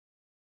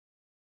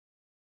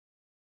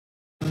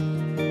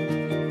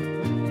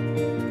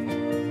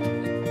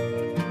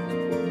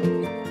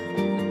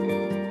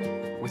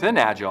Within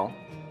Agile,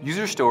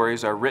 user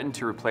stories are written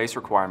to replace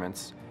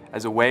requirements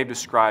as a way of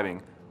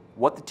describing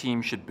what the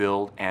team should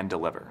build and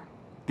deliver.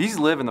 These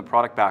live in the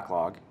product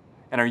backlog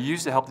and are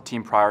used to help the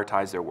team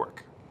prioritize their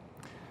work.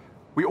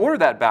 We order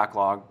that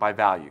backlog by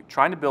value,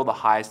 trying to build the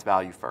highest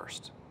value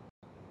first.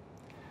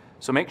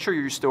 So make sure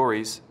your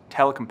stories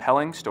tell a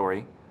compelling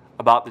story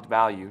about the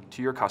value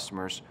to your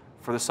customers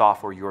for the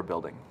software you are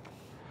building.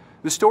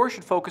 The story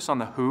should focus on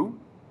the who,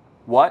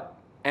 what,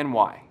 and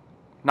why,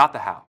 not the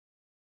how.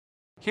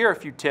 Here are a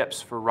few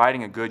tips for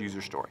writing a good user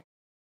story.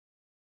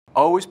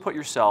 Always put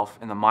yourself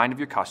in the mind of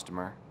your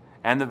customer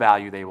and the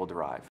value they will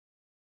derive.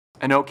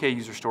 An okay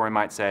user story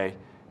might say,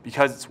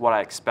 because it's what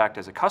I expect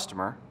as a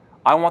customer,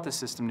 I want the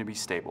system to be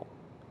stable.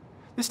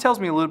 This tells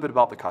me a little bit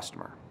about the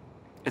customer,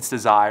 its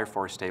desire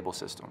for a stable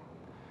system.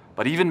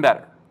 But even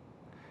better,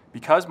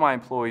 because my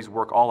employees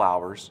work all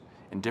hours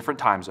in different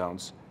time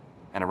zones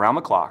and around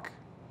the clock,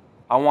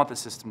 I want the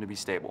system to be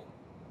stable.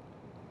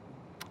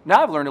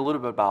 Now I've learned a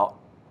little bit about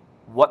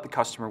what the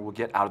customer will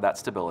get out of that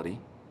stability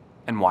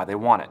and why they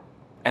want it.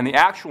 And the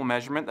actual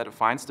measurement that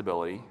defines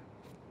stability,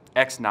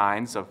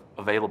 X9s of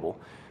available,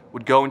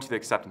 would go into the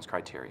acceptance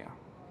criteria.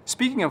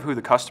 Speaking of who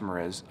the customer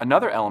is,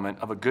 another element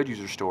of a good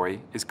user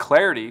story is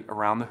clarity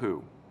around the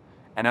who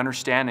and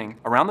understanding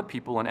around the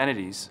people and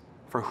entities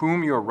for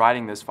whom you are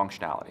writing this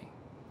functionality.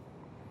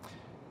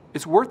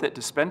 It's worth it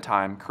to spend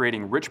time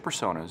creating rich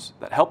personas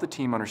that help the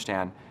team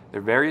understand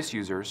their various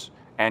users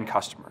and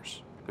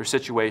customers, their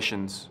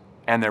situations,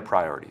 and their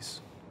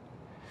priorities.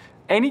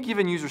 Any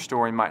given user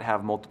story might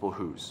have multiple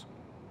who's.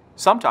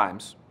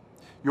 Sometimes,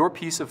 your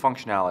piece of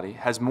functionality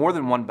has more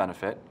than one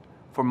benefit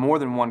for more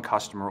than one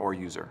customer or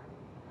user.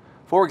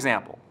 For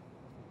example,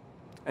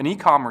 an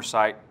e-commerce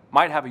site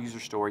might have a user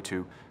story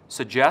to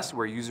suggest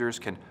where users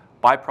can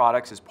buy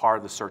products as part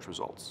of the search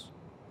results.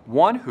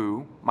 One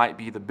who might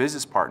be the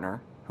business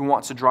partner who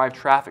wants to drive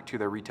traffic to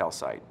their retail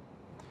site.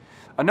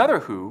 Another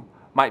who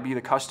might be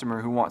the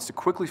customer who wants to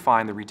quickly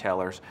find the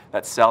retailers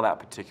that sell that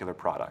particular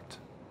product.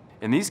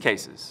 In these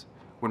cases,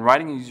 when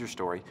writing a user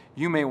story,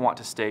 you may want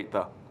to state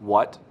the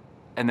what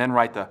and then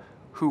write the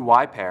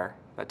who-why pair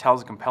that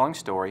tells a compelling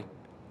story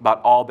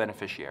about all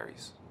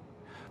beneficiaries.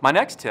 My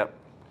next tip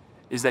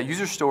is that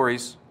user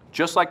stories,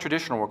 just like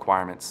traditional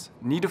requirements,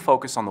 need to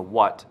focus on the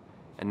what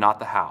and not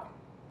the how.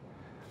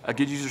 A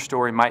good user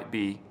story might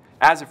be,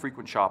 as a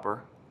frequent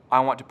shopper,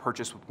 I want to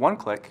purchase with one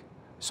click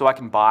so I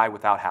can buy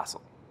without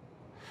hassle.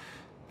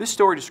 This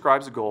story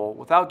describes a goal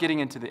without getting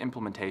into the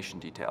implementation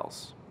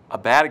details. A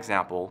bad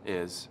example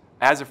is,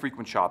 as a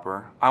frequent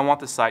shopper, I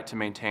want the site to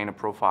maintain a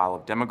profile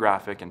of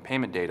demographic and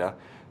payment data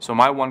so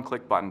my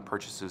one-click button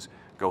purchases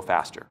go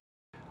faster.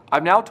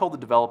 I've now told the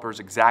developers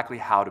exactly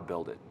how to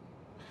build it.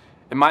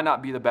 It might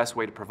not be the best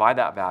way to provide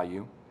that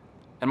value,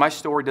 and my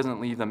story doesn't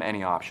leave them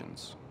any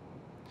options.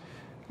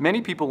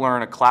 Many people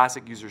learn a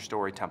classic user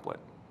story template.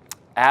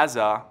 As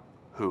a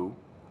who,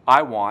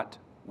 I want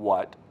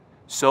what,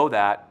 so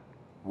that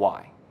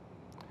why.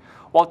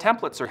 While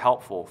templates are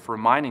helpful for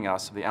reminding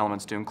us of the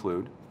elements to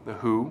include, the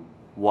who,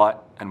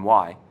 what, and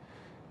why,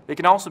 they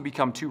can also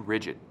become too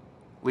rigid,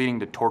 leading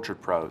to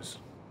tortured prose.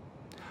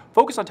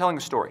 Focus on telling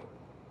a story.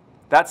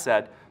 That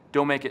said,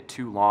 don't make it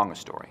too long a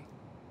story.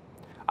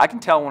 I can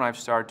tell when I've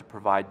started to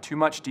provide too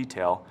much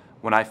detail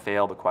when I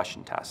fail the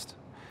question test.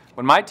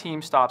 When my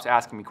team stops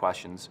asking me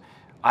questions,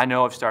 I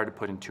know I've started to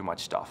put in too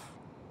much stuff.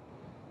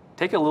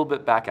 Take a little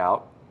bit back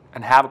out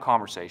and have a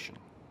conversation.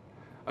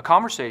 A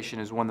conversation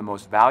is one of the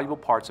most valuable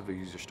parts of a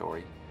user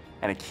story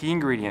and a key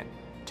ingredient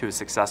to a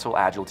successful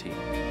Agile team.